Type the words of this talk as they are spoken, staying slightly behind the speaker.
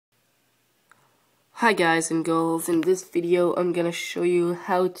Hi guys and girls, in this video I'm gonna show you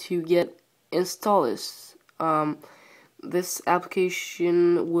how to get Installous. This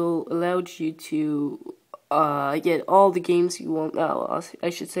application will allow you to get all the games you want,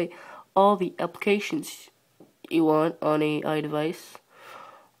 I should say all the applications you want on a iDevice,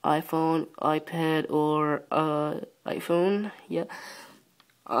 iPhone, iPad, or iPhone. Yeah.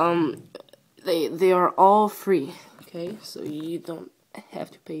 They are all free, okay, so you don't have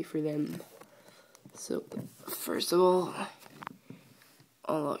to pay for them. So, first of all,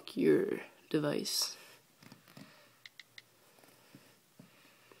 unlock your device.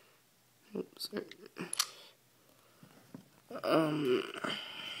 Oops, sorry.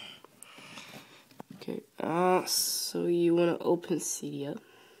 Okay, so you want to open Cydia.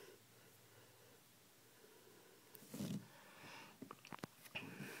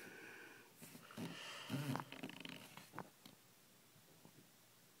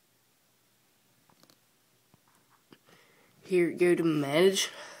 Here, go to manage.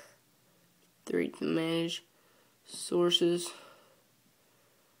 Manage sources,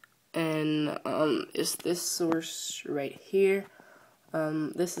 and it's this source right here.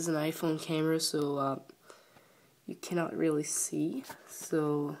 This is an iPhone camera, so you cannot really see.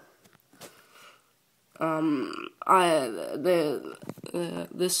 So the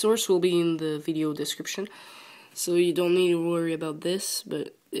source will be in the video description, so you don't need to worry about this.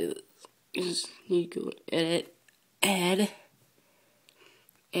 But you just need to go edit, add,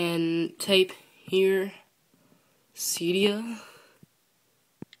 and type here Cydia.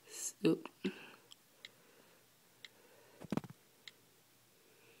 So,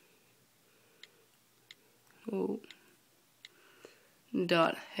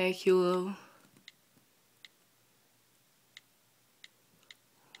 .haculo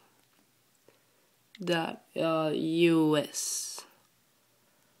 .us.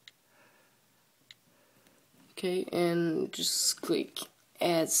 Okay, and just click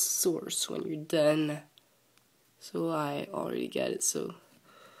add source when you're done. So I already got it, so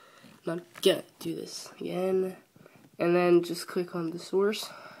I'm not gonna do this again. And then just click on the source,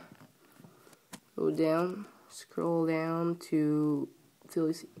 go down, scroll down to till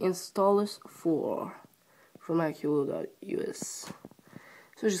you see Installous 4 from haculo.us.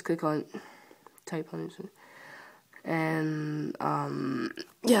 So just click on, type on it, and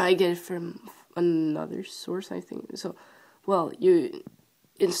yeah, I get it from another source, I think. So, well, you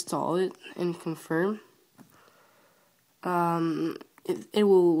install it and confirm. It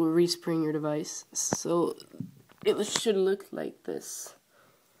will respring your device, so it should look like this.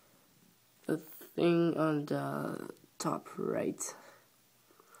 The thing on the top right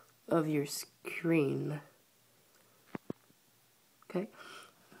of your screen. Okay,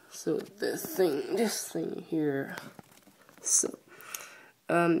 so this thing here. So,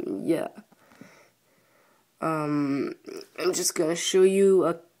 yeah. I'm just gonna show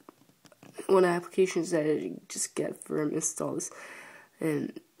you one applications that I just get from Installous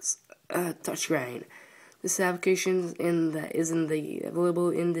and touchscreen. This application is available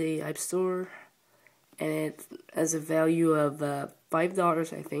in the App Store, and it has a value of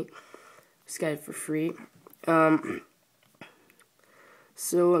 $5, I think. Just got it for free.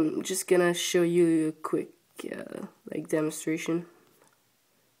 So I'm just gonna show you a quick like demonstration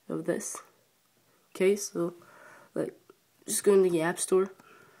of this. Okay, so like just go into the App Store.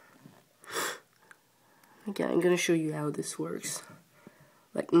 Okay, I'm gonna show you how this works,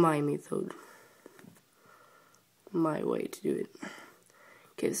 like my method, my way to do it.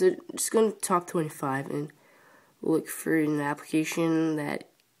 Okay, so just go to top 25 and look for an application that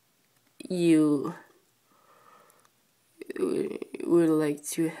you would like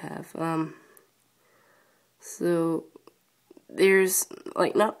to have. So there's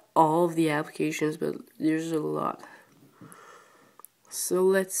like not all of the applications, but there's a lot. So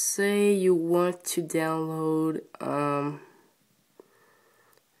let's say you want to download,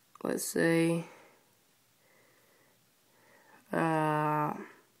 let's say,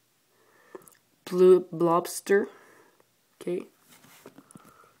 Blue Blobster. Okay,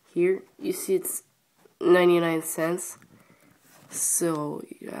 here you see it's 99 cents. So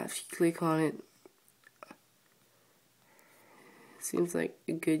if you click on it, seems like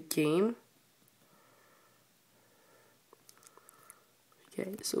a good game.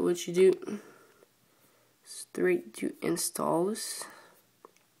 Okay, so what you do, straight to Installous.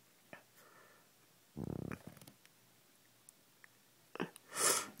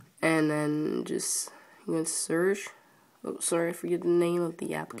 And then just you can search. Oh, sorry, I forget the name of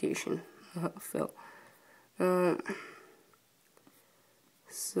the application. Fell.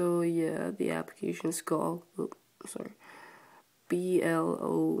 So yeah, the application is called. Oh, sorry.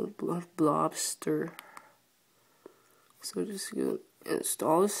 BLO Blobster. So just go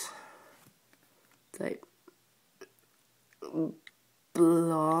Installous, type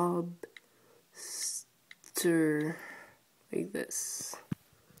Blobster like this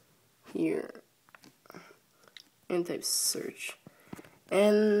here, and type search,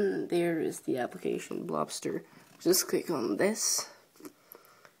 and there is the application Blobster. Just click on this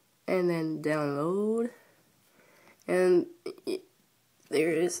and then download, and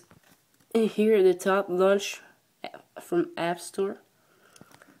there is here at the top, launch from App Store.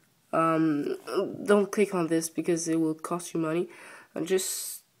 Don't click on this because it will cost you money.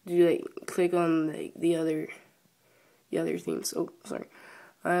 Just click on the other themes. Oh, sorry.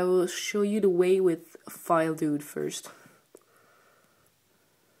 I will show you the way with File Dude first.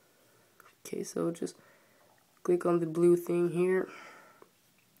 Okay, so just click on the blue thing here.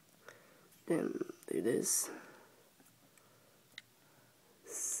 Then there it is.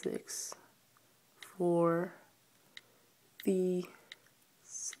 6, 4, V,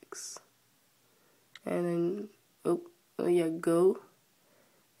 6, and then oh yeah, go,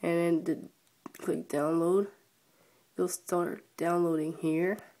 and then click download. It'll start downloading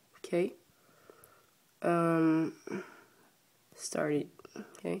here. Okay. Started.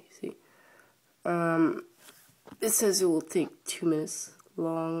 Okay. See. It says it will take 2 minutes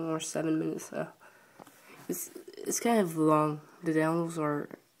long or 7 minutes. It's kind of long. The downloads are.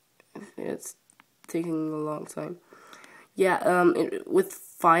 It's taking a long time. Yeah. With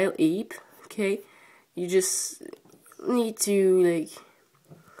File Ape. Okay. You just need to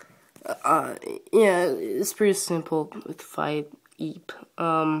yeah, it's pretty simple with File Ape.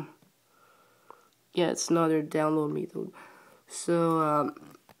 Yeah, it's another download method. So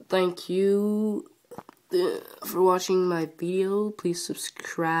thank you for watching my video. Please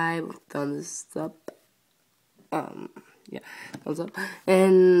subscribe, thumbs up. Yeah, thumbs up.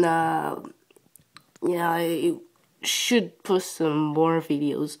 And yeah, I should post some more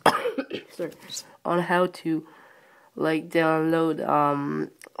videos sorry, on how to download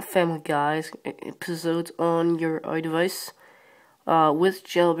Family Guy's episodes on your iDevice with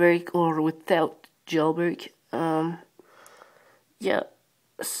Jailbreak or without Jailbreak. Yeah.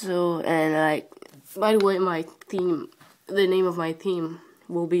 So, and by the way, the name of my theme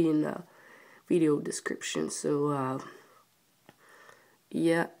will be in the video description. So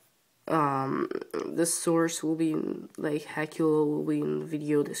yeah. The source will be in, Hackulo will be in the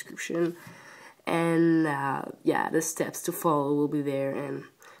video description, and yeah, the steps to follow will be there, and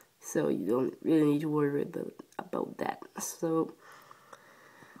so you don't really need to worry about that. So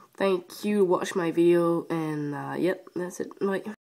thank you, watch my video, and yep, that's it. Bye.